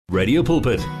Radio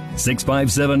Pulpit,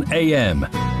 657 AM.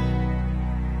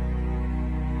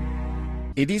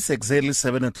 It is exactly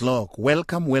 7 o'clock.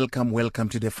 Welcome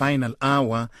to the final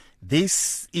hour.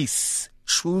 This is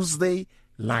Tuesday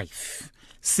Life,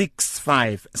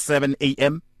 657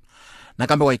 AM.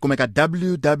 Nakamba waikumeka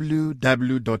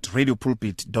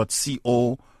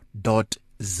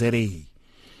www.radiopulpit.co.za.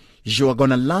 You are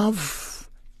gonna love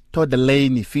Todd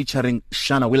Delaney featuring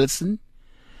Shana Wilson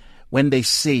when they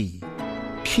say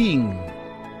King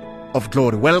of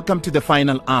Glory. Welcome to the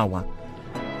final hour.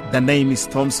 The name is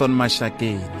Thompson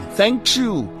Mashake. Thank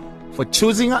you for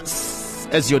choosing us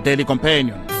as your daily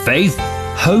companion. Faith,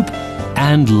 hope,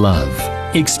 and love.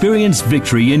 Experience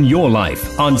victory in your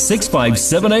life on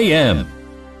 657 AM.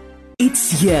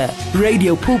 It's here.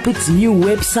 Radio Pulpit's new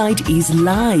website is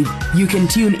live. You can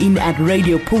tune in at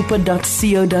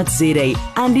radiopulpit.co.za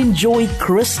and enjoy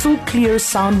crystal clear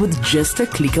sound with just a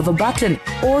click of a button,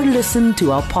 or listen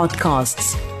to our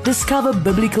podcasts. Discover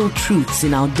biblical truths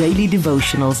in our daily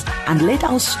devotionals and let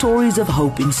our stories of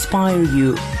hope inspire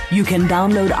you. You can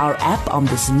download our app on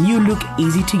this new look,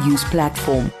 easy-to-use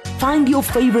platform. Find your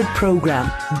favorite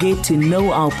program, get to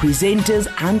know our presenters,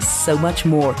 and so much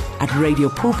more at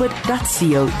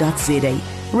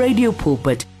radiopulpit.co.za. Radio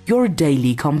Pulpit, your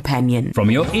daily companion. From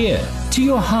your ear to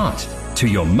your heart, to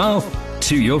your mouth,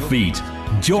 to your feet.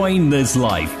 Join this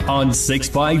life on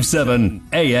 657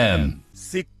 AM.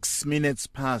 6 minutes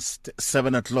past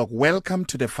 7 o'clock. Welcome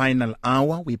to the final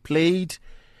hour. We played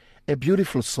a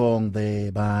beautiful song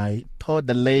there by Todd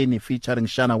Delaney featuring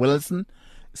Shana Wilson,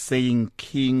 saying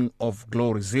King of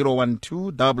Glory.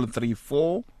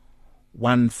 012-334-1322.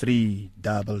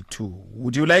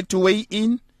 Would you like to weigh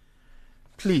in?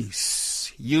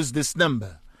 Please use this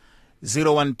number,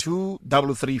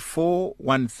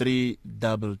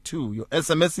 012-334-1322. Your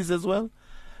SMSs as well,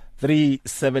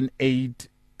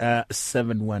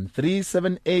 37871.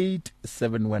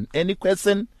 37871. Any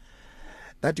question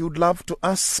that you would love to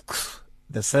ask?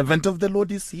 The servant of the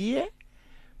Lord is here.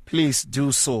 Please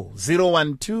do so.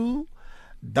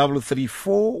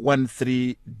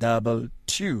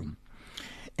 012-334-1322.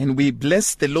 And we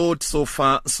bless the Lord so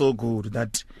far, so good,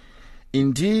 that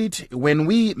indeed when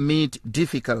we meet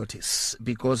difficulties,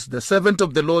 because the servant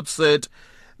of the Lord said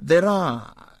there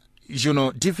are,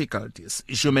 difficulties,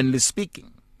 humanly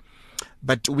speaking.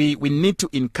 But we need to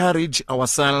encourage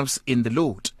ourselves in the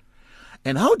Lord.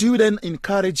 And how do you then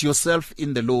encourage yourself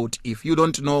in the Lord if you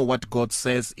don't know what God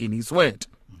says in His Word?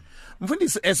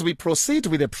 As we proceed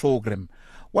with the program,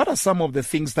 what are some of the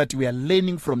things that we are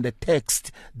learning from the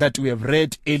text that we have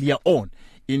read earlier on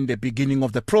in the beginning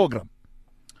of the program?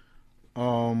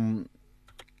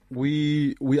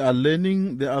 We are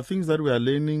learning, there are things that we are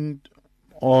learning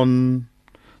on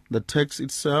the text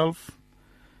itself.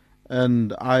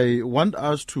 And I want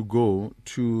us to go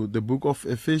to the book of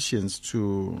Ephesians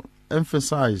to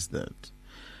emphasize that.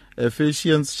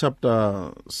 Ephesians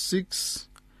chapter 6,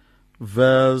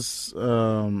 verse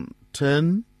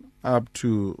 10 up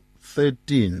to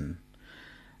 13.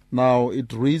 Now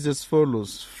it reads as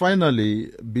follows: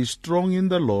 Finally, be strong in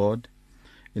the Lord,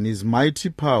 in His mighty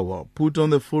power. Put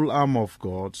on the full armor of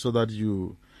God, so that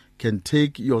you can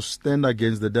take your stand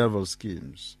against the devil's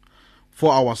schemes.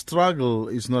 For our struggle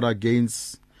is not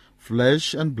against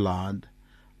flesh and blood,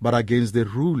 but against the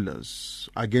rulers,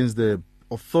 against the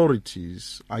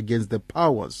authorities, against the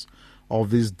powers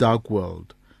of this dark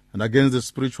world, and against the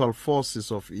spiritual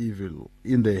forces of evil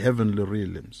in the heavenly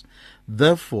realms.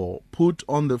 Therefore, put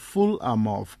on the full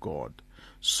armor of God,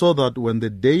 so that when the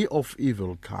day of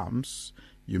evil comes,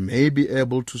 you may be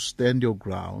able to stand your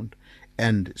ground,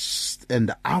 and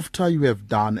after you have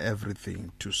done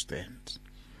everything, to stand.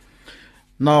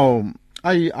 Now,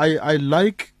 I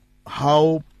like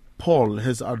how Paul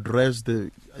has addressed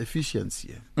the Ephesians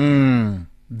here.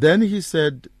 Then he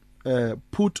said,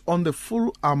 put on the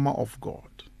full armor of God.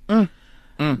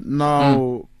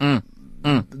 Now,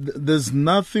 there's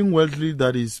nothing worldly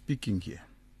that he's speaking here.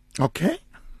 Okay.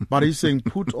 But he's saying,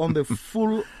 put on the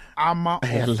full armor of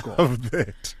God. I love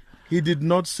that. He did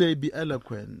not say be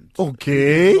eloquent.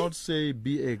 Okay. He did not say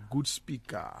be a good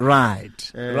speaker.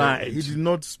 Right. He did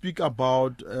not speak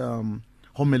about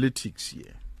homiletics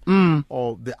here.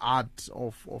 Or the art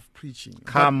of preaching.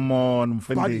 Come on.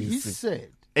 But he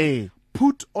said,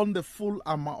 put on the full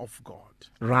armor of God.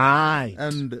 Right.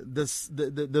 And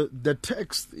the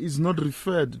text is not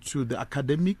referred to the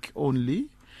academic only.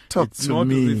 It's not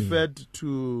referred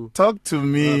to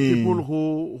people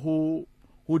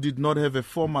who did not have a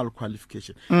formal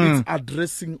qualification. It's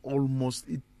addressing almost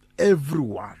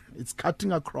everyone. It's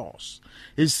cutting across.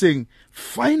 It's saying,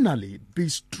 finally, be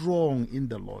strong in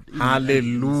the Lord.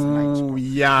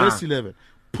 Hallelujah. Verse 11.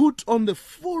 Put on the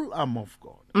full armor of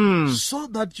God so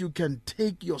that you can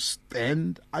take your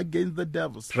stand against the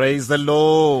devil. Praise the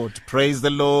Lord. Praise the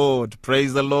Lord.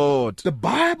 Praise the Lord. The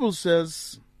Bible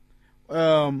says,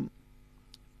 through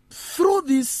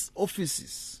these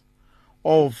offices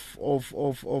of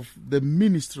the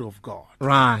ministry of God,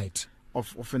 Right.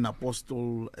 of an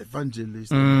apostle,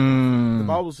 evangelist, the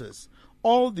Bible says,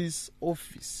 all these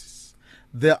offices,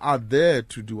 they are there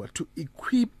to do what? To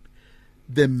equip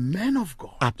the men of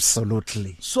God.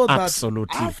 Absolutely. So that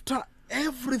Absolutely. after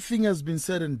everything has been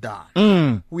said and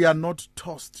done, we are not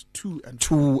tossed to and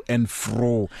fro. To and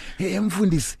fro. Hey,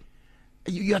 Mfundisi,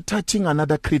 you are touching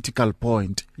another critical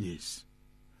point. Yes.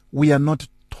 We are not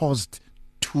tossed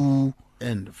to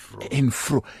And fro. and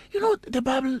fro. You know, the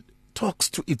Bible talks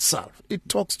to itself. It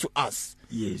talks to us.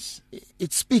 Yes.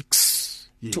 It speaks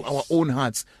to Yes. our own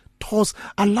hearts. Tossed.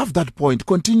 I love that point.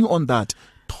 Continue on that.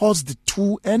 Tossed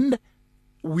to and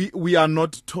We are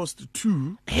not tossed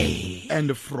to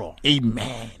and fro.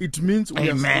 amen. It means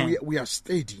Amen. we are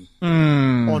steady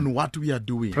on what we are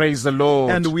doing. Praise the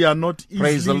Lord. And we are not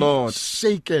Praise the easily Lord.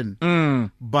 shaken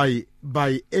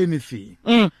by anything.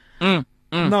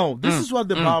 Now, this is what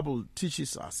the Bible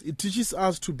teaches us. It teaches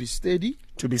us to be steady.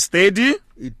 To be steady.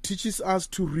 It teaches us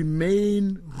to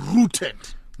remain rooted.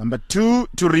 Number 2,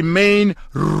 to remain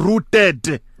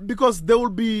rooted. Because there will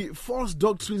be false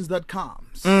doctrines that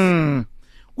comes.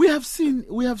 We have seen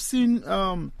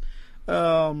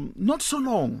not so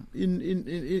long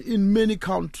in many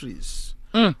countries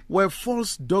where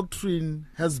false doctrine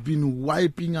has been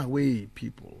wiping away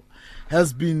people,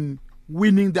 has been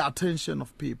winning the attention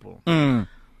of people.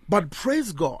 But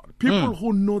praise God, people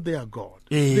who know their God,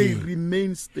 they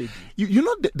remain steady. You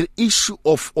know the issue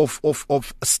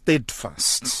of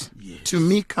steadfast. Yes. To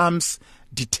me comes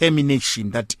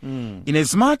determination that in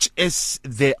as much as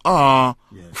there are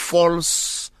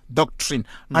false doctrine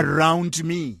around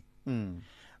me,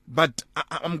 but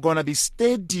I'm gonna be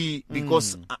steady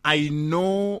because I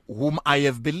know whom I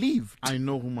have believed. I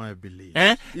know whom I believe.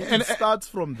 Eh? It starts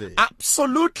from there.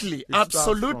 Absolutely, starts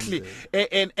absolutely,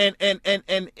 from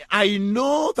and I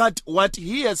know that what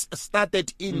he has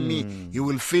started in me, he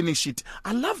will finish it.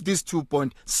 I love these 2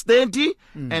 points: steady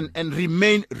and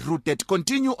remain rooted.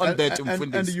 Continue on that, and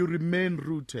Mfundisi. you remain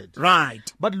rooted.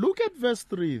 Right? But look at verse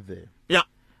 3 there. Yeah.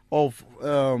 Of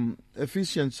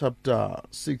Ephesians chapter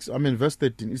 6, verse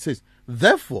 13, it says,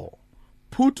 therefore,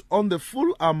 put on the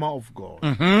full armor of God,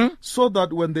 so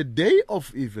that when the day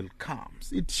of evil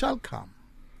comes, it shall come.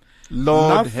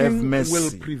 Lord Nothing have mercy.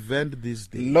 will prevent this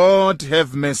day. Lord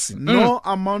have mercy. No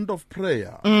amount of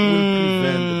prayer will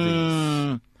prevent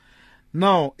this.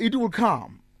 Now, it will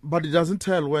come, but it doesn't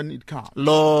tell when it comes.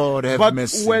 Lord have But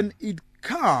mercy. when it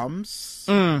comes,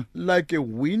 like a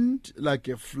wind, like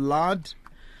a flood,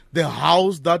 the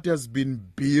house that has been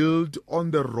built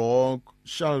on the rock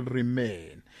shall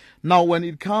remain. Now, when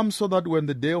it comes, so that when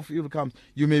the day of evil comes,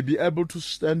 you may be able to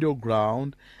stand your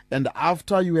ground, and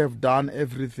after you have done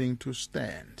everything, to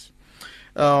stand.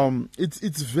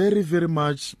 It's very, very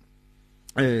much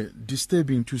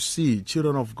disturbing to see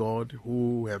children of God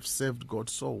who have served God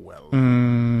so well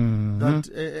that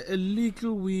a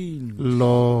little wind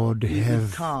Lord it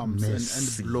have comes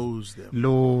mercy. and blows them.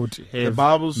 Lord have The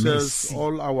Bible says mercy.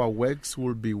 all our works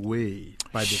will be weighed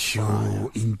by the fire.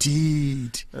 Sure,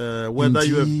 indeed. Whether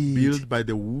you have Indeed. built by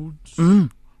the woods,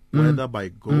 whether by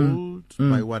gold,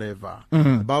 by whatever.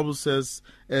 The Bible says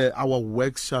our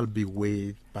works shall be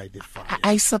weighed by the fire.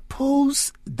 I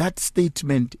suppose that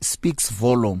statement speaks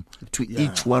volume to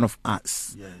each one of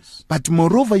us. Yes. But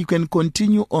moreover, you can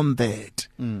continue on that.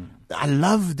 I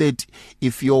love that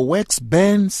if your works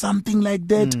burn, something like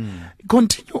that,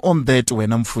 continue on that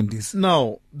when I'm Mfundisi.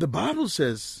 Now, the Bible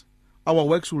says our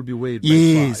works will be weighed by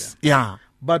Yes, fire. yeah.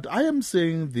 But I am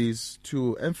saying this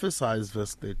to emphasize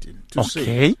verse 13. To say,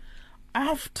 Okay,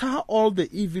 after all the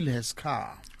evil has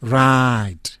come,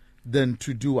 right. then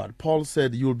to do what? Paul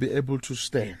said, you'll be able to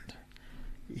stand.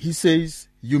 He says,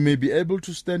 you may be able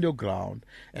to stand your ground,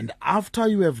 and after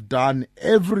you have done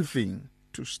everything,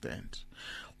 to stand.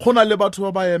 Go na le batho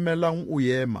ba ba emelang o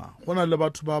ema, go na le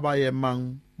batho ba ba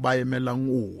emelang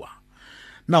o wa.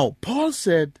 Now, Paul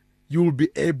said, you will be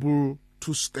able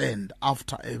to stand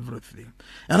after everything.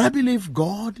 And I believe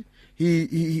God,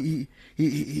 He's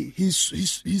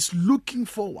looking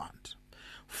forward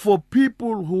for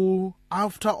people who,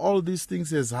 after all these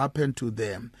things has happened to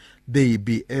them, they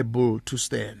be able to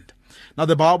stand. Now,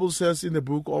 the Bible says in the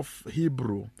book of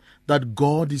Hebrew that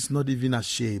God is not even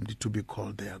ashamed to be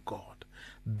called their God.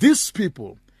 These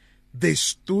people, they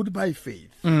stood by faith.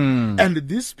 And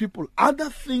these people, other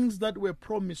things that were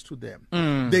promised to them,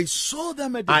 they saw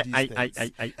them at a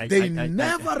distance. They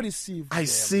never received them. I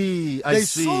see. They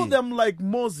saw them like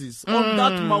Moses on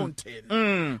that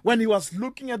mountain when he was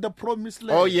looking at the promised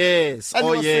land. Oh, yes. And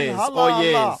he Oh, was saying, yes. "Hala, Oh, hala.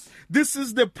 yes. This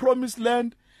is the promised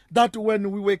land that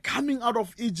when we were coming out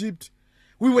of Egypt,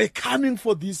 we were coming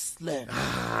for this land.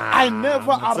 I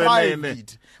never arrived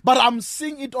it, but I'm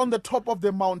seeing it on the top of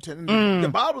the mountain." And the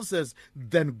Bible says,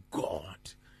 then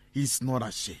God is not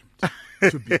ashamed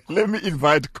to be called. Let me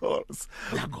invite calls.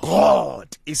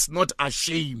 God is not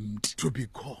ashamed to be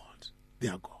called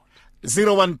their God.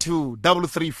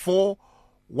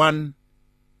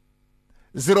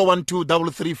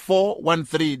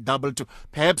 012-334-1322.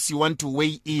 Perhaps you want to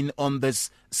weigh in on this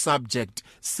subject.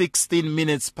 16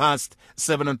 minutes past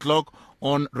 7 o'clock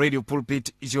on Radio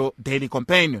Pulpit is your daily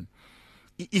companion.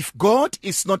 If God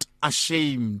is not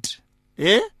ashamed,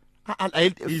 He's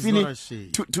not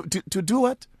ashamed. To do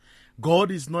what?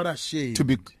 God is not ashamed To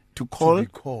call to be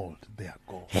called their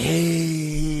God. Hey,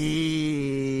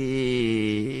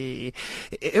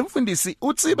 mfundisi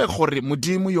utsibe gore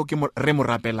modimo yo ke re mo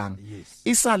rapelang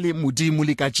isale modimo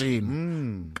le ka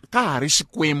tseno ka hare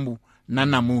xikwembu na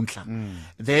namuntlha.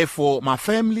 Therefore my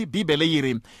family bibele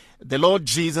yiri the Lord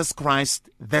Jesus Christ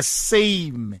the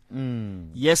same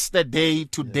yesterday,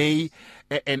 today,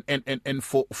 and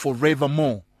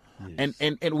forevermore.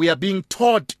 And we are being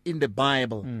taught in the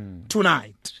Bible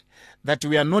tonight that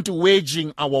we are not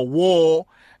waging our war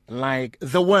like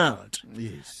the world.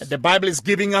 Yes. The Bible is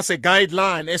giving us a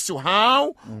guideline as to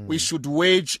how we should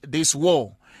wage this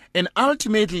war. And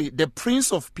ultimately, the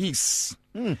Prince of Peace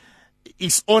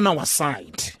is on our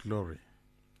side. Glory.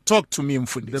 Talk to me,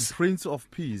 Mfundisi. The Prince of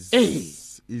Peace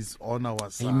is on our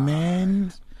side.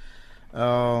 Amen.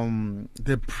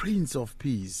 The Prince of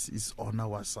Peace is on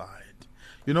our side.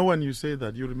 You know, when you say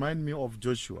that, you remind me of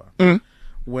Joshua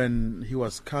when he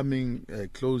was coming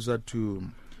closer to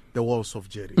the walls of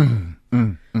Jericho.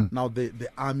 Now the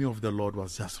army of the Lord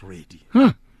was just ready.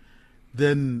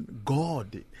 Then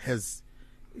God has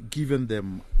given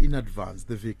them in advance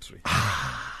the victory.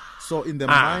 So in the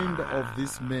mind of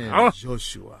this man,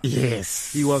 Joshua,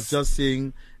 yes, he was just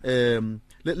saying,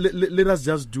 let us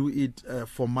just do it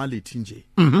formality,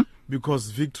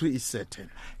 because victory is certain.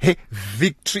 Hey,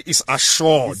 victory is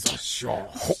assured. It's assured.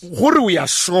 Who we are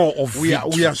sure of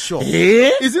victory? We are sure.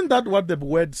 Eh? Isn't that what the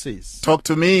word says? Talk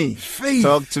to me. Faith.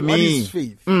 Talk to What me. is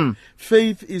faith?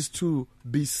 Faith is to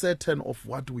be certain of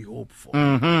what we hope for.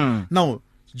 Now,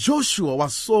 Joshua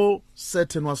was so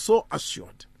certain, was so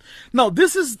assured. Now,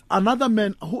 this is another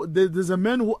man there's a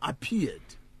man who appeared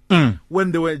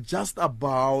when they were just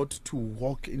about to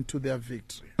walk into their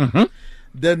victory.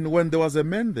 Then when there was a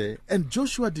man there, and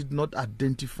Joshua did not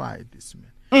identify this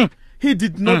man. He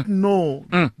did not know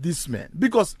this man,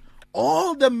 because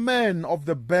all the men of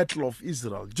the battle of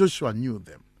Israel, Joshua knew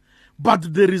them.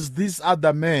 But there is this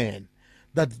other man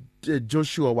that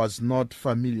Joshua was not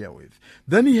familiar with.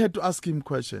 Then he had to ask him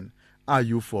question, are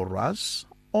you for us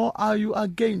or are you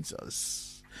against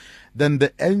us? Then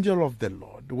the angel of the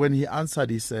Lord, when he answered,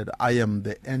 he said, I am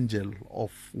the angel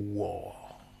of war.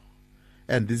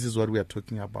 And this is what we are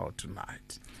talking about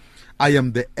tonight. I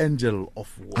am the angel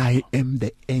of war. I am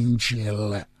the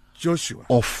angel Joshua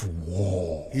of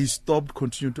war. He stopped,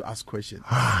 continued to ask questions.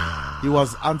 He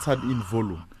was answered in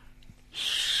volume.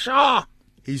 Sure.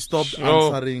 He stopped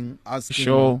asking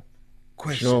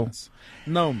questions.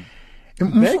 Now,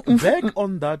 back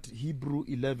on that Hebrew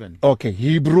 11. Okay,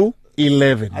 Hebrew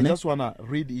 11. I just want to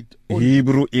read it.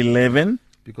 Hebrew 11.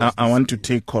 Because I want to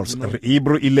take course.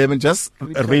 Hebrew 11, just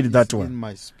read that one. In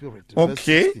my spirit.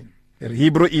 Okay.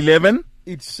 Hebrew 11.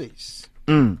 It says,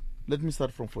 let me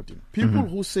start from 14. People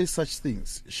who say such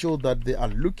things show that they are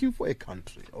looking for a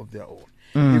country of their own.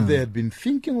 If they had been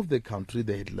thinking of the country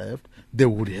they had left, they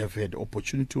would have had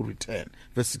opportunity to return.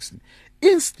 Verse 16.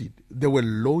 Instead, they were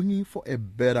longing for a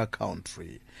better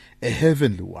country, a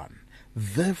heavenly one.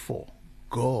 Therefore,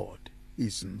 God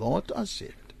is not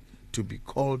ashamed to be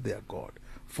called their God,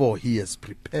 for he has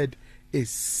prepared a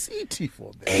city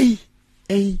for them.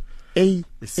 A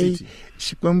city.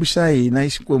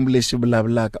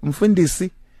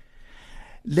 Mfundisi,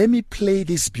 let me play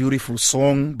this beautiful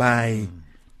song by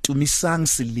Tumisang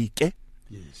Silike.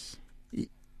 Yes.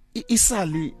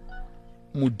 Isali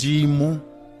Mudimo.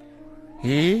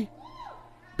 Hey?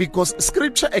 Because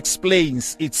scripture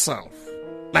explains itself,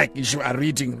 like you are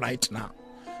reading right now.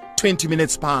 20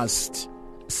 minutes past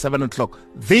 7 o'clock.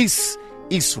 This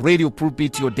is Radio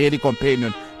Pulpit, your daily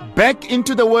companion. Back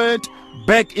into the word,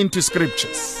 back into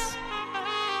scriptures.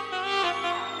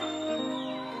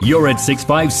 You're at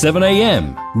 657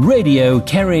 AM. Radio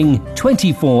carrying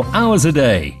 24 hours a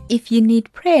day. If you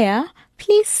need prayer,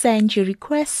 please send your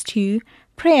request to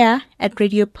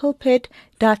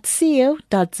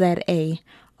prayer@radiopulpit.co.za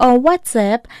or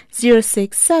WhatsApp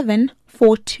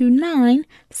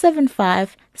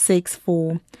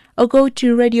 067-429-7564 or go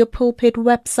to Radio Pulpit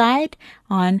website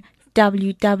on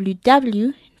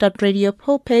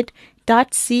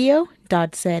www.radiopulpit.co.za.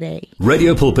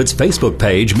 Radio Pulpit's Facebook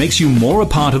page makes you more a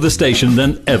part of the station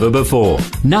than ever before.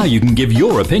 Now you can give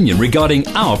your opinion regarding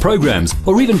our programs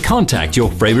or even contact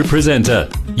your favorite presenter.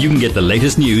 You can get the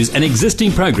latest news and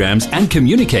existing programs and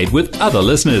communicate with other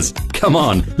listeners. Come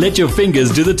on, let your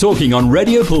fingers do the talking on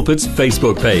Radio Pulpit's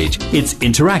Facebook page. It's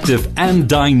interactive and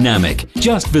dynamic.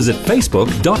 Just visit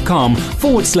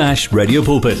facebook.com/Radio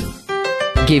Pulpit.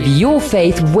 Give your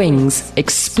faith wings.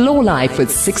 Explore life with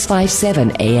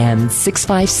 657 AM.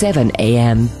 657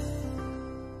 AM.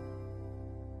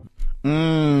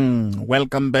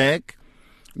 Welcome back.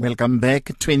 Welcome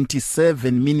back.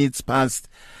 27 minutes past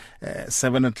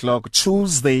 7 o'clock.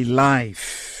 Tuesday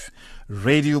Live.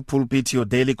 Radio Pulpit, your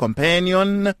daily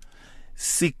companion.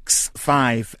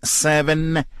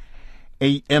 657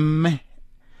 AM.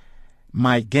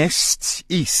 My guest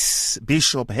is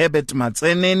Bishop Herbert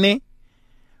Matsenene.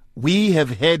 We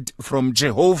have heard from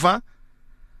Jehovah.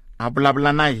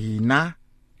 Abulablana hina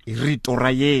irito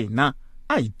ra yena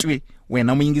aitwe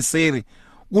wena moingiseri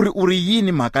uri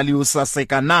yini mhaka leyo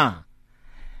saseka na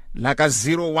laka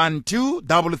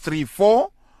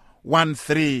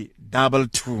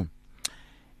 012341322.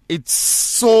 It's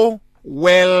so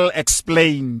well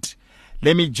explained.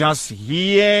 Let me just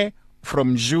hear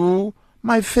from you,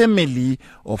 my family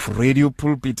of Radio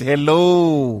Pulpit.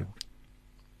 Hello.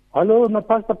 Hello,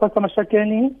 Pastor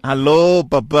Mashakeni. Hello,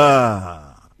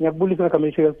 Papa. Ngiyabulisa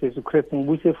kaMishela Jesu Christ,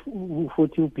 ngibuse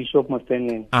futhi uBishop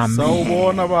Matsenene. Amen.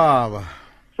 Sawubona baba.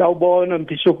 Sawubona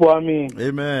Bishop wami.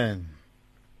 Amen.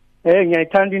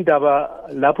 Ngiyayithanda indaba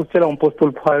lapho ucela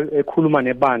uMapostle Paul ekhuluma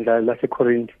nebandla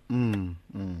laseKorinthi.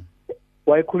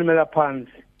 Wayekhulumela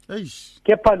phansi. Eish.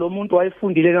 Kepha lo muntu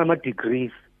wayefundile ngama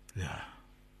degrees. Yeah.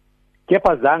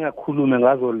 Kepha zange akhulume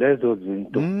ngazo lezo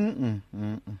zinto.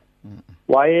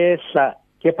 Wayehla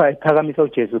kepha ephakamisa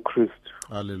uJesu Christ.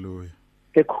 Hallelujah.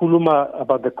 Ekhuluma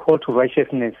about the call to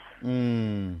righteousness.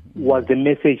 Was the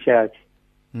message yakhe.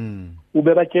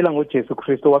 Ubebatshela ngoJesu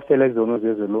Christ owafela izono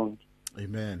zezwe lonke.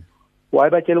 Amen.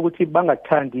 Wayebatshela ukuthi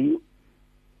bangathandi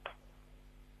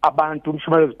abantu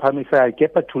umshumayelo ziphakamisayo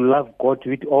kepha to love God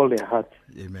with all their heart.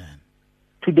 Amen.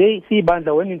 Today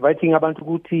sibandla when inviting abantu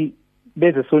ukuthi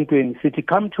beze sontweni sithi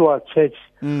come to our church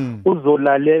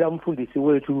uzolalela umfundisi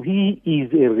wethu, he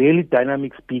is a really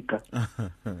dynamic speaker.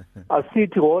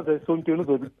 Asithi woza sontweni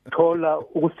uzothola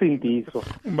ukusindiswa.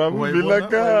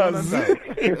 Mabumbilakazi.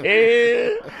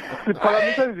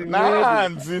 Siphakamisa izinqeko.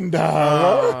 Nanzi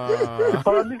indaba.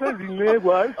 Siphakamisa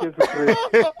izinqeko hayi Jesu Christ.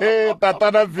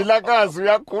 Tatana Vilakazi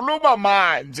uyakhuluma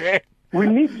manje. We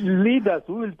need leaders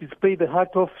who will display the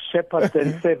heart of shepherds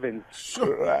and servants.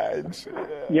 Right.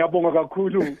 Ngiyabonga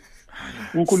kakhulu.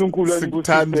 uNkulunkulu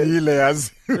Sikuthandile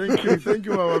yazi. Thank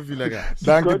you Baba Vilakazi.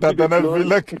 Thank you Tatana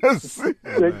Vilakazi.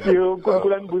 Thank you.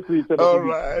 uNkulunkulu anibusise. All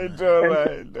right.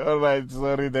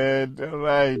 Sorry then. All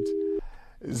right.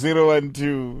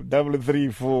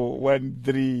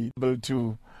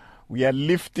 012-334-1322. We are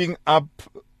lifting up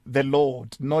the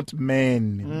Lord, not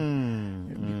men.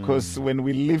 Because when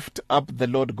we lift up the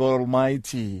Lord God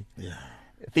Almighty,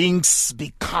 things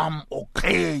become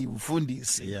okay,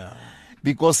 Fundisi. Yeah.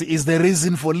 Because He is the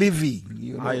reason for living.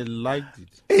 You know? I liked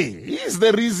it. Hey, He is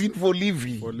the reason for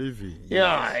living. For living.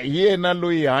 Yeah, yena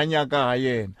lo ihanya ka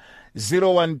yena.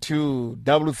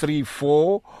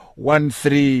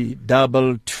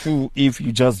 012-334-1322. If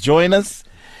you just join us,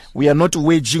 we are not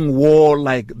waging war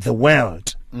like the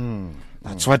world.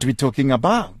 That's what we're talking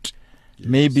about. Yes.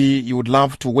 Maybe you would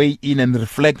love to weigh in and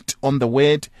reflect on the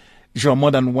word. You're more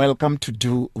than welcome to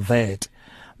do that.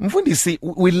 Mfundisi,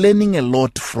 we're learning a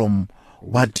lot from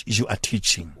what you are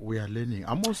teaching. We are learning.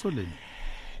 I'm also learning.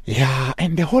 Yeah,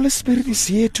 and the Holy Spirit is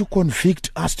here to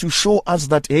convict us, to show us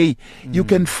that, hey, you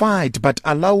can fight, but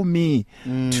allow me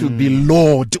to be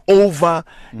Lord over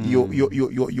your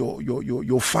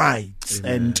fights.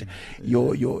 Amen. And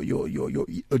your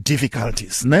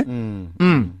difficulties. Ne?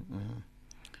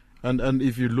 And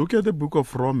if you look at the book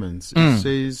of Romans, it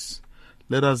says,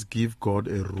 let us give God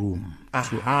a room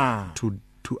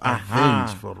to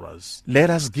avenge for us. Let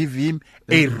us give Him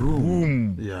a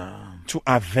room to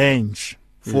avenge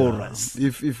for us.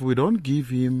 If we don't give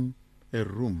Him a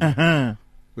room,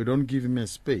 we don't give Him a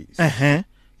space,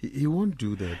 He won't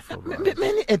do that for us.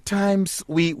 Many at times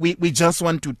we just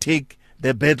want to take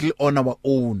the battle on our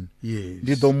own. Yes.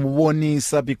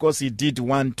 Ndidomubonisa because he did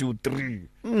 1, 2, 3.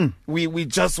 We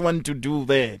just want to do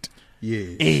that.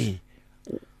 Yes.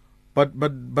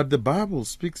 But the Bible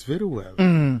speaks very well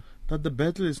that the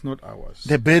battle is not ours.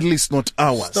 The battle is not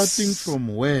ours. Starting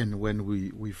from when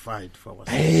we fight for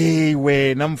ourselves. Hey,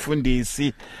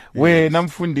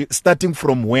 starting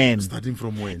from when? Starting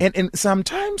from when? And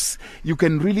sometimes you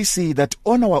can really see that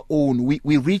on our own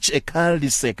we reach a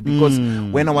cul-de-sac because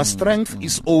when our strength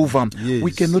is over,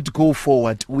 we cannot go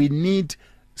forward. We need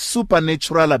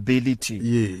supernatural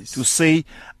ability to say,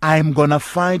 I'm gonna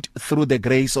fight through the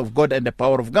grace of God and the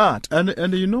power of God.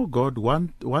 And you know, God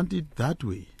want it that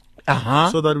way.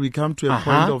 So that we come to a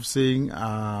point of saying,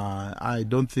 I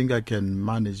don't think I can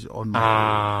manage on my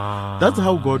own. That's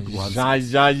how God wants it.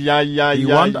 He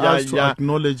wants us to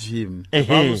acknowledge Him. The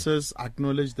Bible says,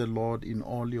 acknowledge the Lord in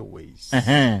all your ways.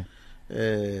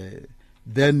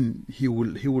 Then He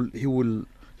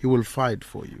will fight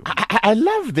for you. I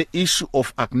love the issue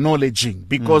of acknowledging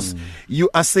because you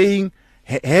are saying,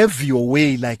 have your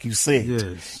way, like you say.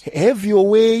 Yes. Have your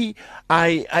way.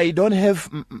 I don't have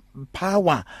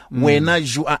power when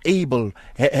you are able.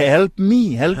 Help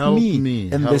me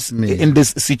in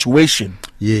this situation.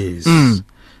 Yes.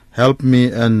 Help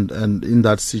me and in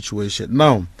that situation.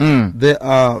 Now, there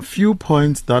are few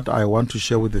points that I want to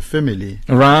share with the family.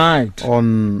 Right.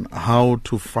 On how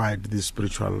to fight this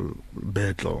spiritual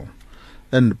battle.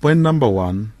 And point number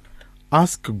 1,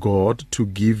 ask God to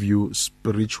give you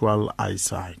spiritual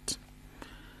eyesight.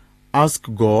 Ask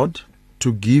God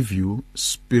to give you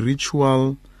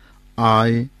spiritual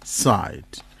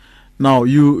eyesight. Now,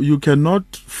 you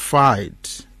cannot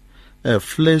fight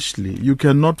fleshly. You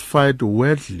cannot fight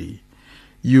worldly.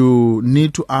 You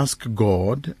need to ask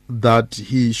God that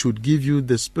He should give you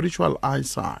the spiritual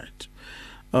eyesight.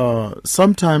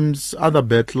 Sometimes other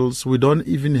battles we don't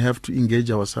even have to engage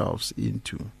ourselves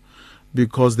into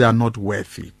because they are not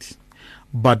worth it.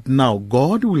 But now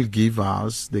God will give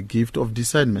us the gift of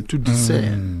discernment to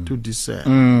discern,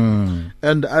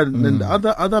 And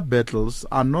other battles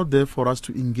are not there for us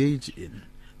to engage in.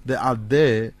 They are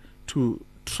there to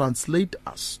translate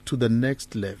us to the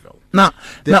next level.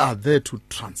 They are there to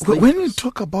translate. When we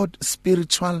talk about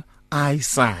spiritual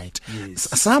eyesight,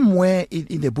 somewhere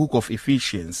in the book of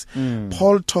Ephesians,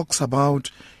 Paul talks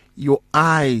about your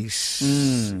eyes,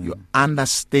 your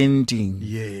understanding.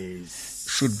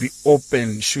 Should be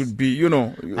open, should be,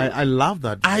 I love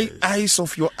that. Eyes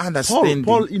of your understanding.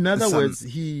 Paul, in other words,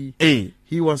 he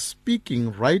was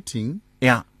speaking, writing,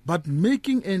 but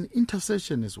making an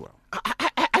intercession as well.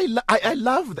 I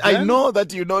love that. I know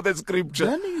that you know the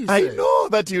scripture. I know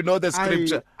that you know the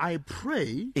scripture. I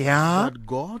pray that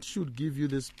God should give you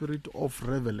the spirit of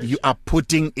revelation. You are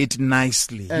putting it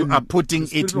nicely. And you are putting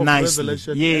it nicely.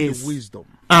 Yes. And wisdom.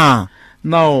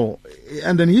 Now,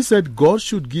 and then he said God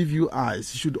should give you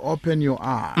eyes. He should open your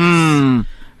eyes.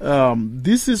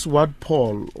 This is what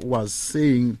Paul was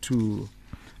saying to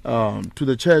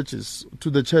the churches, to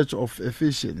the church of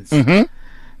Ephesians.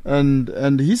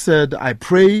 And he said, I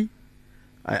pray,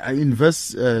 in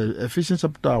verse Ephesians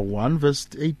chapter 1, verse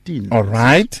 18. All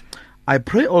right. I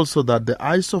pray also that the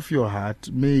eyes of your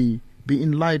heart may be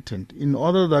enlightened, in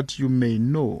order that you may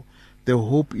know the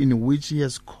hope in which He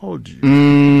has called you,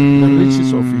 the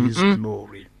riches of His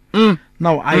glory.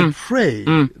 Now, I pray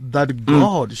that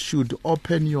God should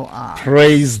open your eyes.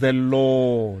 Praise the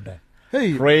Lord.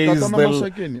 Hey, praise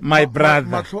my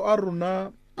brother.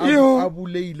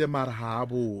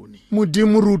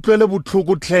 Modimo re utlwele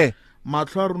botlhoko tle. Our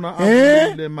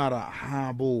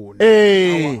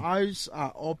eyes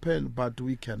are open, but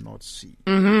we cannot see.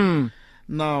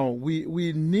 Now,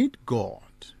 we need God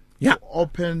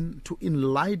to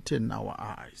enlighten our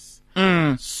eyes,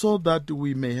 so that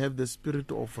we may have the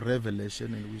spirit of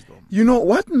revelation and wisdom. You know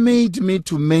what made me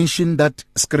to mention that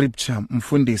scripture,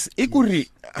 Mfundisi?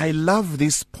 I love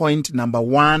this point number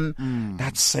 1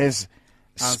 that says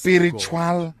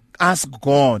ask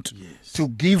God to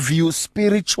give you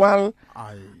spiritual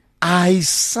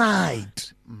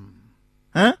eyesight.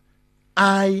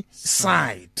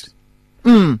 Eyesight.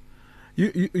 You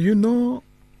know,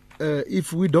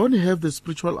 if we don't have the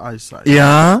spiritual eyesight,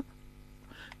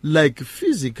 like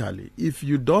physically, if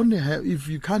you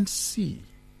can't see,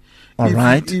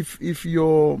 if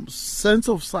your sense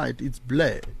of sight is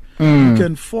blurred, you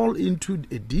can fall into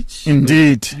a ditch.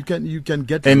 Indeed. You can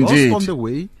get lost on the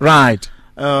way. Right.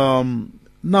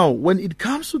 Now, when it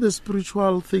comes to the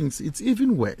spiritual things, it's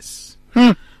even worse.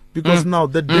 Because now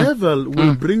the devil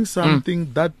will bring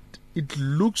something that it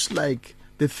looks like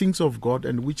the things of God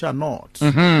and which are not.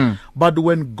 But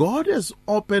when God has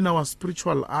opened our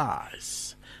spiritual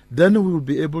eyes, then we will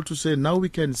be able to say, now we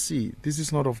can see this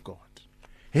is not of God.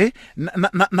 Hey,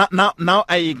 now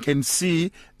I can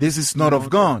see this is not of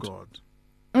God.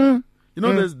 You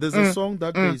know, there's a song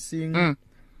that they sing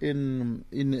in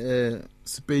a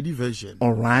Sepedi version.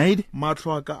 All right.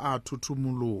 Matlo aka a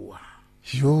tutumuluwa.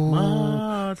 Yo.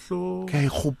 Matlo Kay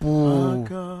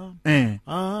khupu.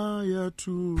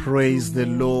 Praise the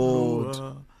Lord.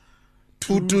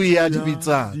 Tutu ya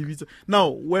dibitsa. Now,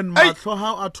 when matlo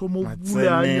ha atomo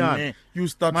bulanya, you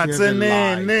start to have a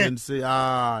light and say,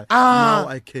 now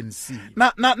I can see.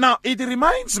 Now, it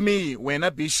reminds me, when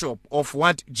a bishop, of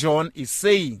what John is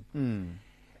saying.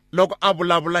 Look,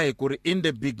 in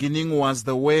the beginning was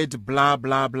the word blah,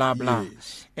 blah, blah, blah.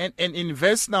 Yes. And in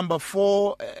verse number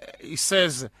 4, it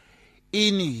says,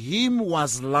 in him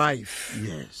was life.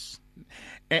 Yes.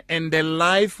 And the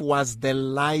life was the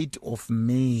light of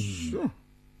men. Sure.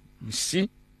 You see?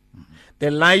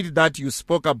 The light that you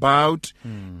spoke about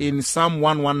in Psalm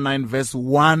 119 verse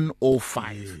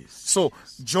 105. Yes. So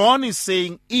John is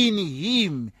saying in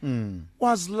him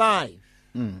was life.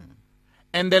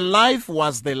 And the life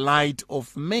was the light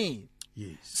of men.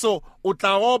 Yes. So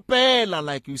utaopela,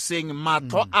 like you saying,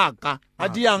 matho aka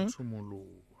adiang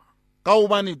ka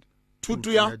ubani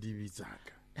thutu ya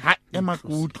ha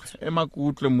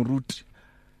emakutle muruti.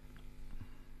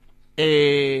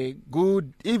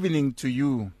 Good evening to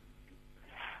you.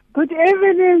 Good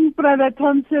evening, Brother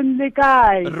Thompson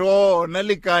Lekai. Ro na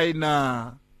lekai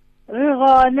na.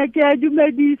 Ne ke a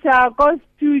dumedisa ko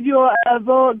studio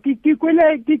abo ke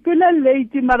kwela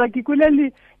late mara ke kwela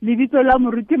lebitso la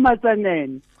moruti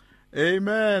Matsanene.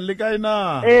 Amen. Lekai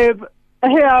na.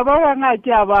 Aba nga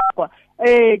ke abakwa.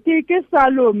 Ke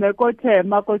Salome ko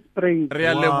Thema ko Spring. Re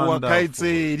a leboa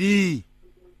kaitsedi.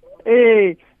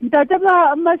 Ntate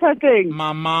Mashakeng.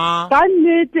 Mama. Ka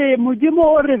nnete Modimo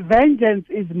o re vengeance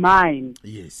is mine.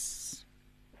 Yes.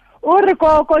 O re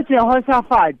ko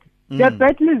Jehoshaphat. The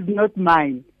battle is not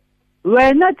mine.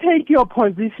 When I take your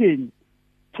position,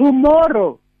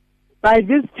 tomorrow, by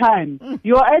this time,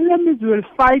 your enemies will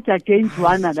fight against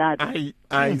one another.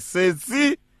 I said,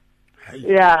 see?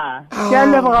 Yeah.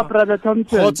 Brother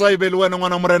Thompson.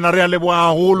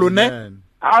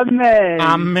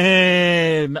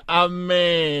 Amen.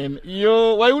 Amen.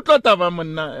 Yo, why you thought about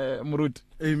Murut?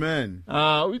 Amen.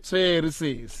 It's very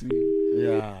says.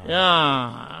 Yeah.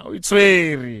 Yeah, it's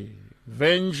very.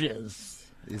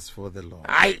 Vengeance is for the Lord.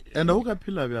 And who ka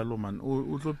phila bjalo man?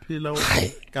 O tlo phila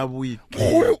ka boike.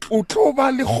 O tlo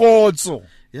ba le khotso.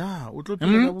 Yeah, o tlo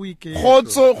phila ka boike.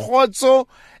 Khotso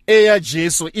e ya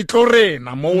Jesu e tlo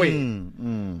rena mo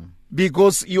wena.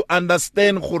 Because you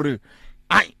understand gore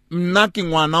nna ke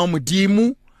ngwana o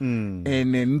modimo and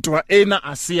ntwa ena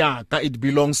asiaka, it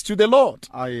belongs to the Lord.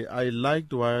 I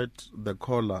liked what the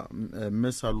caller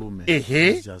Mesalume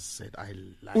just said. I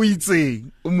like o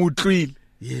itseng o motlwile.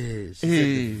 Yes, she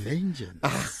said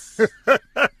vengeance.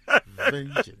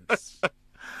 Vengeance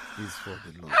is for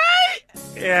the Lord.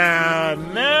 Yeah,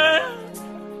 man.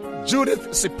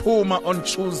 Judith Sipuma on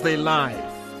Tuesday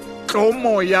Live.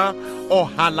 Komoya o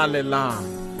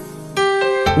halalelang.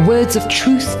 Words of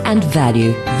truth and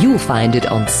value. You'll find it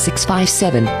on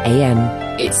 657 AM.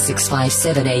 It's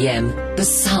 657 AM. The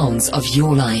sounds of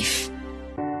your life.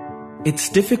 It's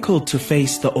difficult to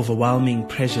face the overwhelming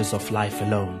pressures of life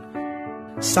alone.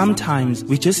 Sometimes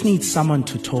we just need someone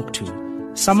to talk to,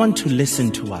 someone to listen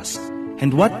to us.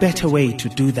 And what better way to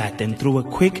do that than through a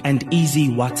quick and easy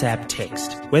WhatsApp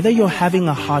text? Whether you're having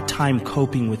a hard time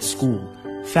coping with school,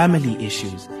 family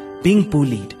issues, being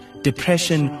bullied,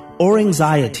 depression, or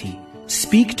anxiety,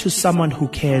 speak to someone who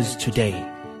cares today.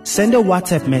 Send a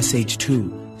WhatsApp message to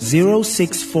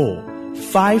 064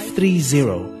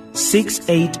 530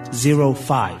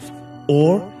 6805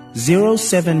 or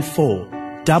 074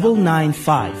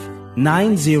 995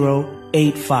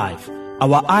 9085.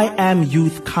 Our I Am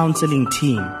Youth Counseling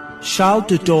team, Charles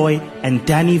Dudoy and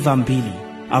Danny Vambili,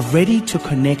 are ready to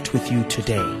connect with you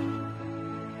today.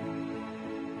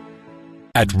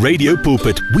 At Radio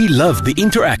Pulpit, we love the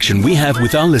interaction we have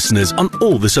with our listeners on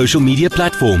all the social media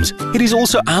platforms. It is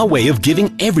also our way of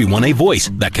giving everyone a voice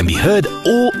that can be heard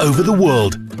all over the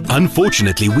world.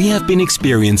 Unfortunately, we have been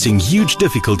experiencing huge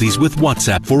difficulties with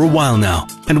WhatsApp for a while now,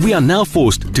 and we are now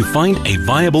forced to find a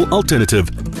viable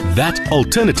alternative. That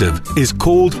alternative is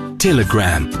called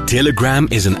Telegram. Telegram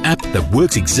is an app that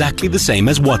works exactly the same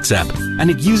as WhatsApp, and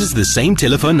it uses the same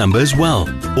telephone number as well.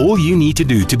 All you need to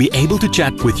do to be able to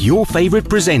chat with your favorite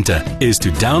presenter is to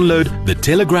download the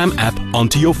Telegram app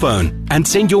onto your phone and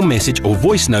send your message or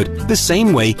voice note the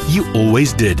same way you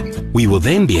always did. We will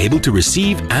then be able to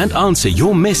receive and answer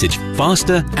your message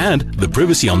faster, and the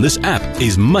privacy on this app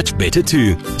is much better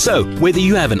too. So, whether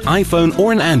you have an iPhone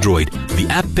or an Android, the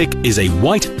app pic is a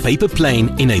white paper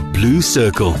plane in a blue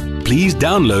circle. Please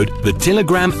download the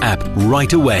Telegram app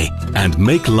right away and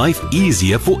make life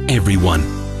easier for everyone.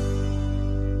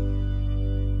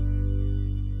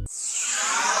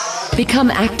 Become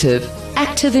active.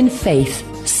 Active in Faith.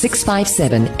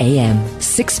 657 AM.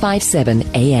 657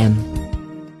 AM.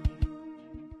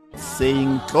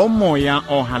 Saying Tomoya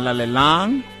o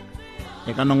halalelang.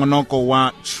 Eka nongonoko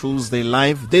wa Tuesday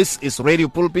Live. This is Radio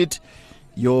Pulpit,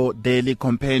 your daily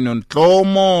companion.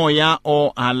 Tomoya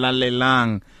o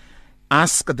halalelang.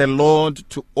 Ask the Lord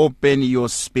to open your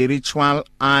spiritual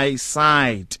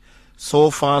eyesight.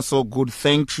 So far, so good.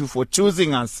 Thank you for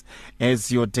choosing us as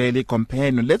your daily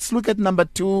companion. Let's look at number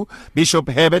 2, Bishop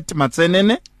Herbert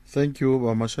Matsenene. Thank you,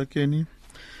 Mashakeni.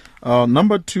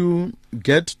 Number 2,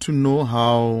 get to know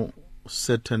how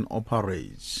Satan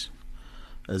operates.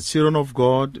 As children of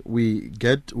God, we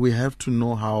have to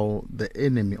know how the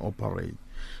enemy operates.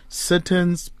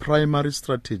 Satan's primary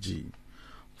strategy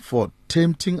for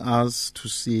tempting us to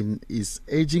sin is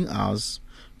urging us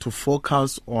to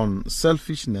focus on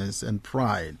selfishness and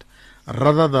pride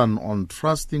rather than on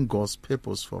trusting God's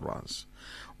purpose for us.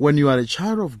 When you are a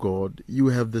child of God, you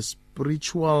have the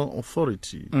spiritual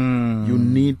authority. You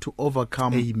need to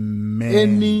overcome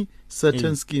any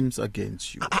certain schemes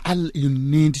against you. You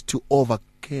need to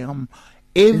overcome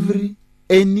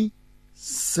any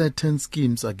certain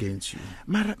schemes against you.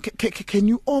 Mara, can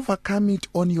you overcome it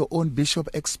on your own, Bishop?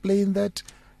 Explain that.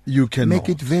 You cannot. Make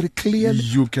it very clearly.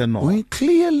 You cannot.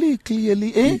 Clearly.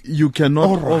 You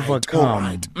cannot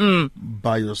overcome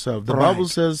by yourself. The Bible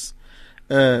says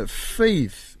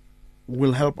faith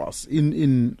will help us.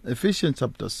 In Ephesians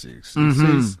chapter 6, it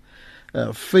says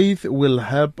faith will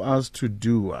help us to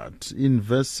do what? In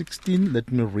verse 16,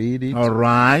 let me read it. All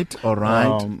right.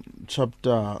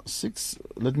 Chapter 6,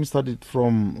 let me start it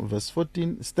from verse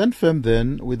 14. Stand firm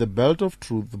then, with the belt of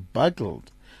truth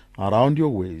buckled around your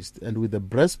waist, and with the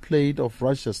breastplate of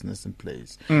righteousness in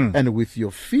place, and with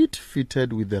your feet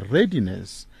fitted with the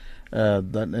readiness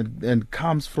that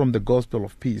comes from the gospel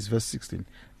of peace. Verse 16.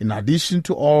 In addition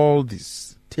to all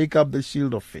this, take up the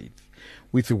shield of faith,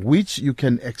 with which you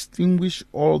can extinguish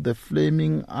all the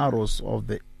flaming arrows of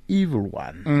the evil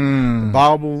one. The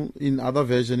Bible, in other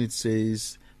version, it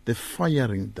says the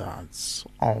firing darts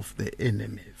of the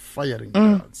enemy. Firing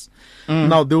darts.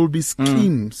 Now there will be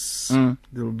schemes.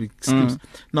 There will be schemes.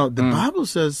 Now the Bible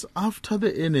says after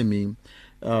the enemy,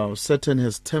 Satan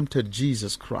has tempted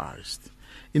Jesus Christ.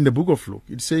 In the book of Luke,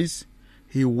 it says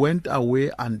he went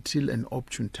away until an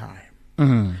opportune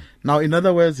time. Now, in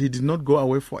other words, he did not go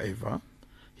away forever.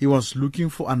 He was looking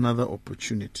for another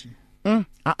opportunity.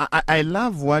 I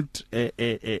love what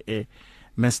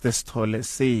Mr. Stoll is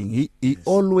saying. He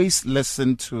always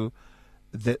listened to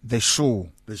the show.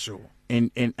 The show.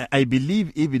 And I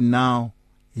believe even now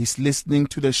he's listening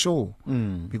to the show.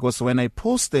 Because when I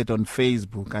posted on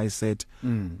Facebook, I said,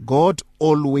 God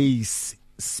always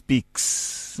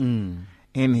speaks. And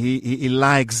he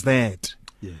likes that.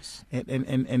 Yes.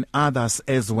 And others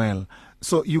as well.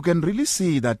 So you can really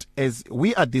see that as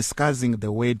we are discussing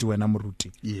the word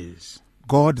Wenamruti. Yes.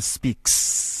 God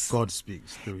speaks. God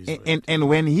speaks. And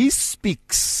when he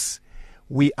speaks,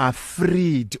 we are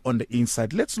freed on the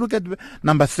inside. Let's look at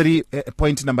number 3,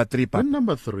 point number 3. Point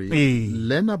number 3,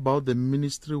 learn about the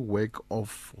ministry work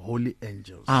of holy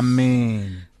angels.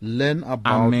 Amen. Learn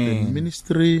about the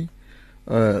ministry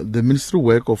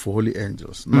work of holy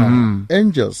angels. Now,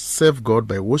 angels serve God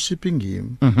by worshiping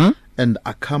him and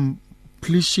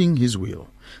accomplishing his will.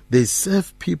 They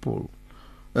serve people,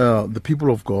 the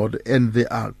people of God, and they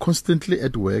are constantly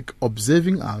at work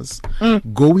observing us,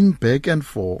 going back and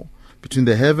forth between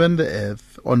the heaven and the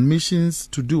earth on missions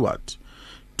to do what?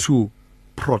 To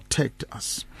protect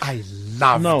us. I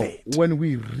love now, it. Now, when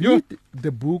we read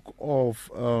the book of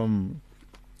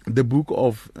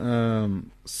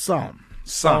Psalm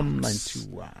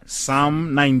 91.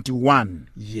 Psalm 91.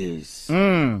 Yes.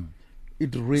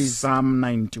 It reads Psalm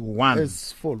 91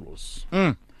 as follows.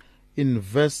 In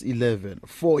verse 11,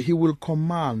 for he will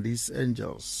command his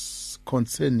angels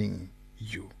concerning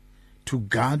you to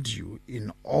guard you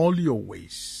in all your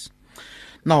ways.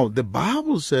 Now, the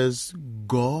Bible says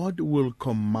God will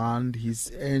command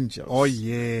his angels. Oh,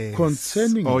 yes.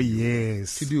 Concerning oh, you.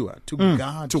 yes. To do what? To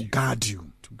guard you. Guard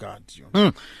you. To guard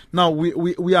you. Now,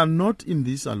 we are not in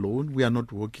this alone. We are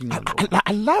not walking alone.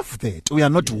 I love that. We are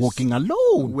not walking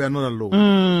alone. We are not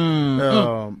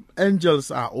alone. Angels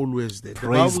are always there.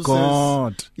 Praise the Bible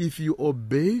God. says, if you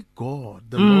obey God,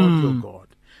 the Lord your God,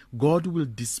 God will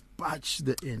dispatch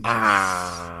the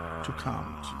angels to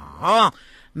come to you.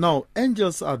 Now,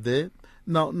 angels are there.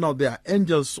 Now, they are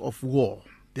angels of war.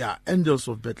 They are angels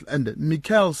of battle. And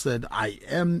Michael said, I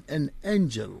am an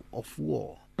angel of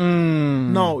war.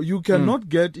 Now, you cannot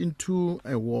get into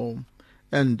a war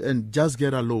and just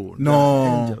get alone. No.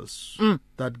 There are angels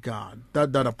that guard,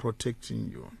 that are protecting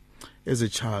you as a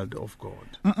child of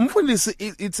God.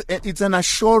 It's an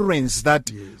assurance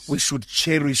that we should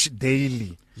cherish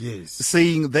daily. Yes.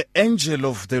 Saying the angel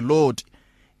of the Lord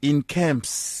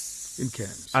encamps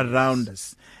around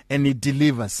us and he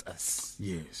delivers us.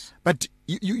 Yes. But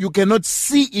you cannot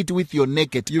see it with your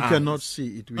naked You eyes. cannot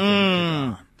see it with your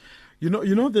naked eye. You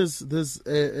know, there's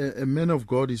a man of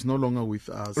God is no longer with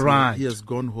us. Right. He has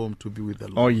gone home to be with the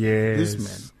Lord. Oh, yes.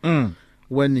 This man,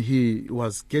 when he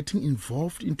was getting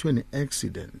involved into an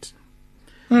accident,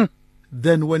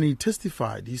 then when he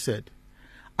testified, he said,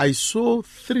 I saw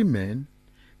 3 men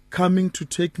coming to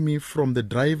take me from the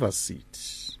driver's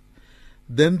seat.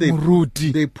 Then they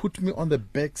put me on the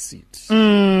back seat.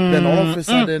 Then all of a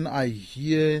sudden I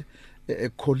hear a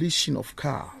collision of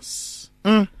cars.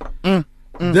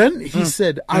 Then he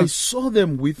said, I saw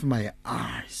them with my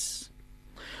eyes.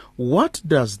 What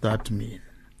does that mean?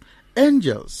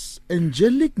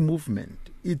 Angelic movement,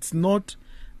 it's not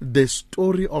the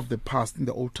story of the past in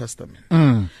the Old Testament.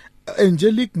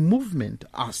 Angelic movement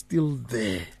are still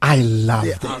there. I love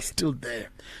they that. They are still there.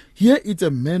 Here is a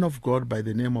man of God by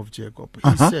the name of Jacob.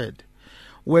 He said,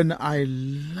 when I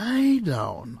lie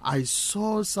down, I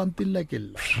saw something like a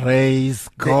light. Praise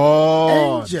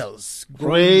God. Angels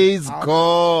praise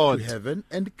God to heaven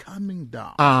and coming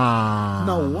down.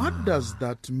 Now, what does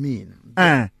that mean?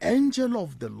 The angel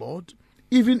of the Lord,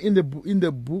 even in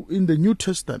the New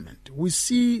Testament, we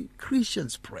see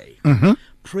Christians pray,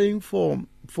 praying for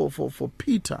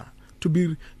Peter to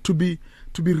be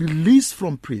released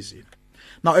from prison.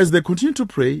 Now, as they continue to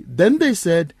pray, then they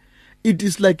said, it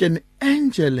is like an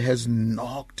angel has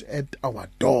knocked at our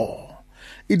door.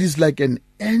 It is like an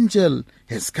angel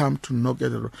has come to knock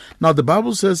at the door. Now, the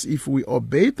Bible says if we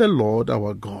obey the Lord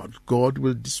our God, God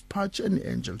will dispatch an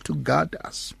angel to guard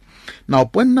us. Now,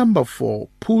 point number 4,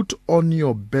 put on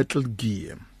your battle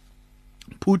gear.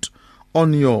 Put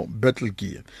on your battle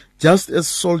gear. Just as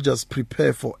soldiers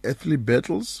prepare for earthly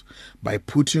battles by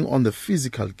putting on the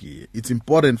physical gear, it's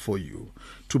important for you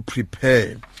to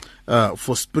prepare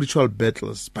for spiritual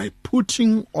battles by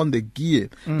putting on the gear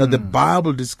that the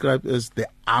Bible describes as the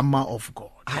armor of God.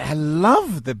 I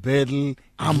love the battle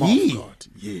armor gear. of God.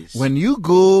 Yes. When you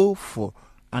go for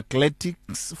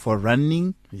athletics, for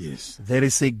running, yes, there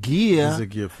is a gear,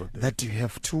 for that you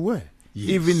have to wear.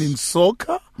 Yes. Even in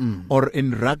soccer or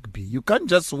in rugby, you can't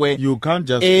just wear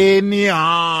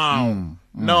anyhow.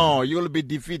 No, you'll be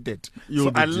defeated.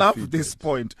 I love this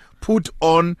point. Put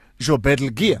on your battle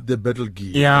gear. The battle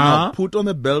gear. Yeah. Now, put on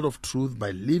the belt of truth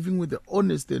by living with the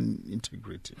honesty and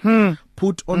integrity.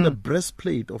 Put on the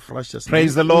breastplate of righteousness.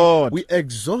 Praise the Lord. We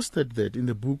exhausted that in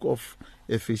the book of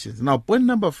Ephesians. Now, point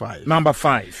number 5. Number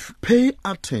 5. Pay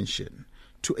attention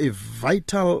to a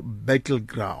vital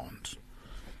battleground.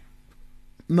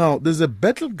 Now, there's a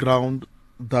battleground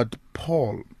that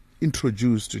Paul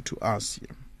introduced to us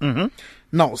here.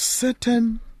 Now,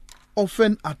 Satan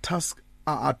often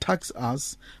attacks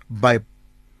us by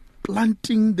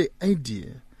planting the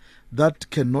idea that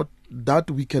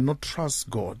we cannot trust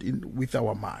God with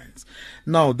our minds.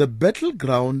 Now, the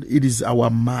battleground, it is our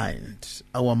mind.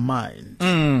 Our mind.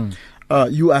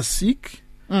 You are sick.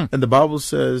 And the Bible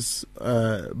says,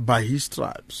 by his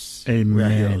stripes, we are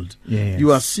healed. Yes.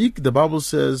 You are sick. The Bible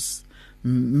says,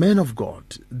 men of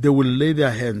God, they will lay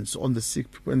their hands on the sick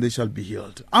people and they shall be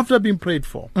healed. After being prayed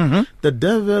for, the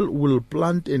devil will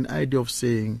plant an idea of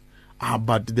saying,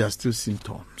 but there are still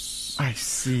symptoms. I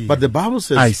see. But the Bible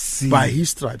says, by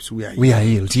his stripes we are healed. We are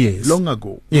healed, yes. Long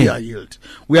ago, we are healed.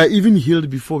 We are even healed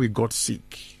before we got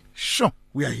sick. Sure.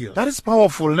 We are healed. That is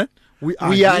powerful, ne? We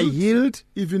are healed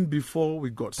even before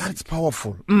we got sick. That's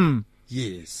powerful.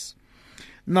 Yes.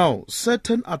 Now,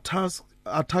 Satan attacks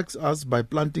us by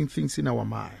planting things in our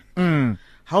mind.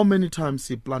 How many times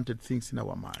he planted things in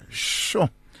our mind? Sure.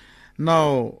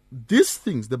 Now, these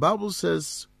things, the Bible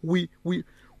says, we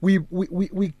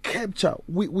capture,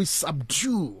 we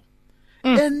subdue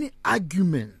any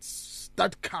arguments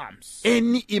that comes.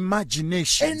 Any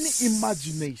imagination. Any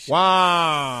imagination.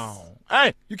 Wow.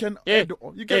 Hey, you can add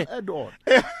on. You can add on.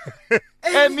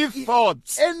 Any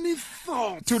thoughts. Any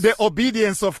thoughts. To the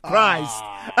obedience of Christ.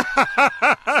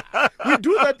 We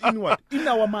do that in what? In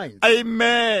our minds.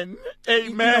 Amen.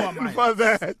 Amen for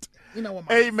that. In our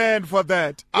minds. Amen for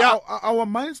that. Yeah. Our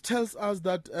minds tells us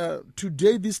that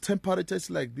today this temperature is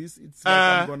like this. It's like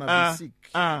I'm going to be sick.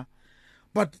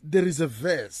 But there is a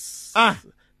verse.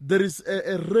 There is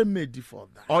a remedy for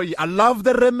that. Oh, I love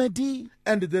the remedy.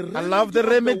 And the remedy, I love the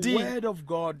remedy. The word of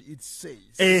God, it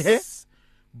says,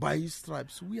 by his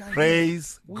stripes we are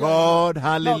praise God.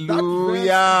 Hallelujah.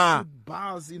 Now, that verse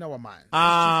bars in our minds.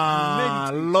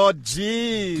 Lord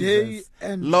Jesus.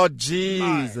 Lord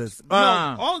Jesus.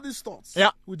 Now, all these thoughts,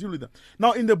 we deal with them.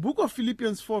 Now, in the book of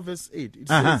Philippians 4 verse 8, it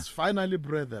says, finally,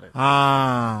 brethren,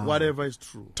 whatever is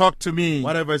true. Talk to me.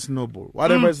 Whatever is noble,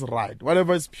 whatever is right,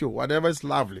 whatever is pure, whatever is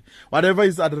lovely, whatever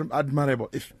is admirable.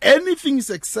 If anything is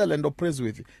excellent or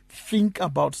praiseworthy, think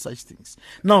about such things.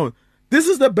 Now, this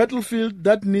is the battlefield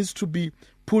that needs to be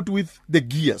put with the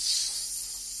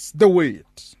gears, the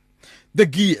weight, the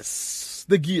gears.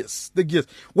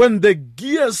 When the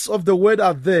gears of the word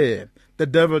are there, the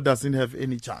devil doesn't have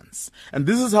any chance. And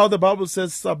this is how the Bible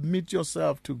says, submit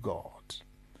yourself to God.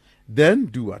 Then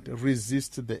do what?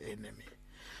 Resist the enemy.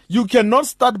 You cannot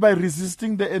start by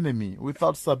resisting the enemy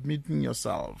without submitting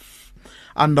yourself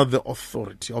under the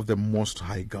authority of the Most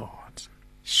High God.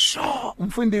 Sure,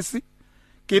 Mfundisi.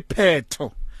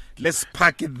 Kepeto. Let's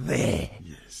park it there.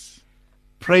 Yes.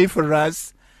 Pray for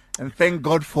us and thank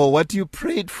God for what you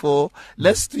prayed for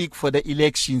last week for the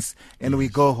elections, and we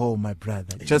go home, my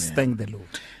brother. Amen. Just thank the Lord.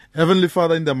 Heavenly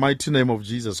Father, in the mighty name of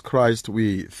Jesus Christ,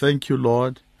 we thank you,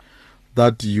 Lord,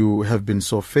 that you have been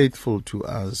so faithful to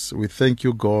us. We thank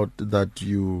you, God, that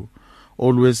you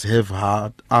always have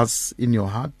us in your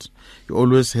heart. You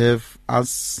always have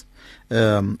us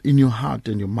in your heart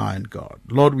and your mind, God.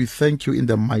 Lord, we thank you in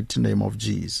the mighty name of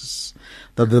Jesus,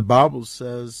 that the Bible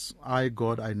says, I,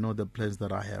 God, I know the plans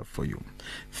that I have for you.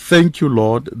 Thank you,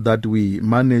 Lord, that we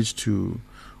managed to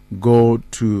go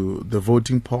to the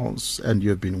voting polls and you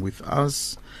have been with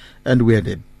us and we had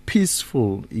a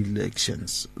peaceful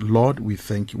elections. Lord, we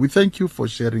thank you. We thank you for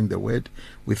sharing the word.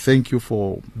 We thank you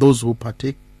for those who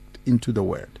partake into the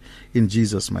word. In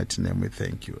Jesus' mighty name we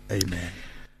thank you. Amen.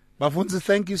 Bafunzi,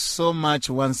 thank you so much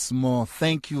once more.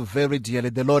 Thank you very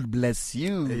dearly. The Lord bless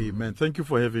you. Amen. Thank you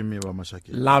for having me, Mashaki.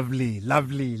 Lovely,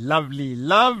 lovely, lovely,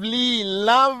 lovely,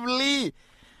 lovely.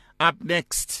 Up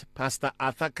next, Pastor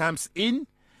Arthur comes in.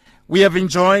 We have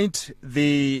enjoyed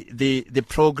the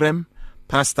program.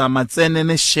 Pastor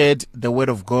Matsenene shared the word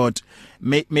of God.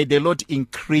 May the Lord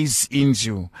increase in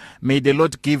you. May the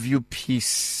Lord give you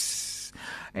peace.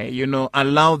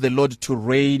 Allow the Lord to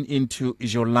reign into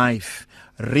your life.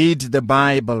 Read the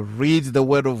Bible, read the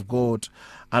Word of God.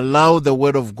 Allow the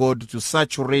Word of God to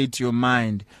saturate your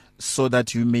mind so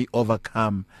that you may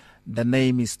overcome. The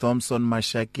name is Thompson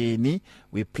Mashakeni.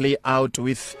 We play out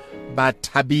with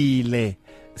Batabile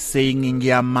saying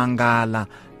Ngiyamangala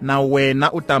na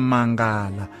wena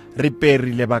utamangala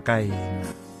riperile bakaina.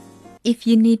 If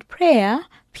you need prayer,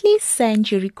 please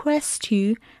send your request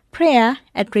to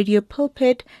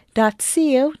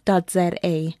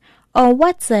prayer@radiopulpit.co.za or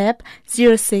WhatsApp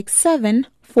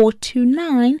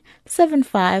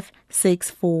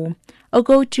 067-429-7564 or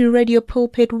go to Radio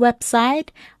Pulpit website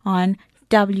on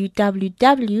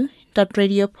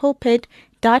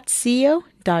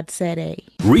www.radiopulpit.co.za.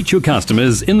 Reach your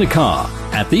customers in the car,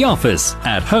 at the office,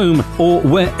 at home, or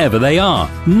wherever they are,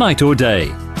 night or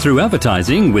day. Through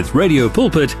advertising with Radio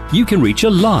Pulpit, you can reach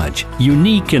a large,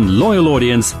 unique and loyal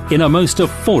audience in a most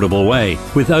affordable way.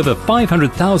 With over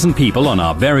 500,000 people on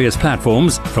our various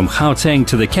platforms, from Gauteng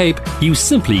to the Cape, you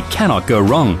simply cannot go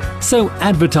wrong. So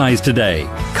advertise today.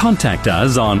 Contact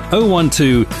us on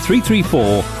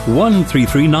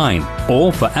 012-334-1339.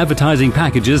 Or for advertising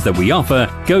packages that we offer,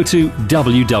 go to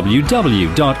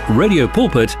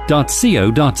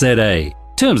www.radiopulpit.co.za.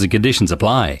 Terms and conditions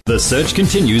apply. The search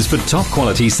continues for top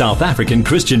quality South African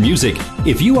Christian music.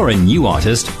 If you are a new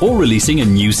artist or releasing a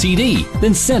new CD,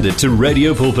 then send it to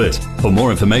Radio Pulpit. For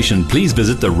more information, please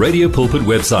visit the Radio Pulpit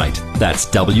website. That's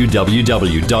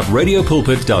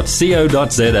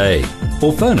www.radiopulpit.co.za.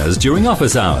 Or phone us during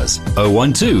office hours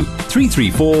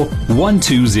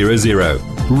 012-334-1200.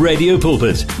 Radio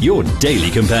Pulpit, your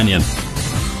daily companion.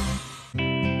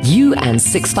 You and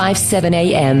 657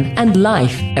 AM and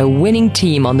life, a winning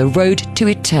team on the road to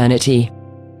eternity.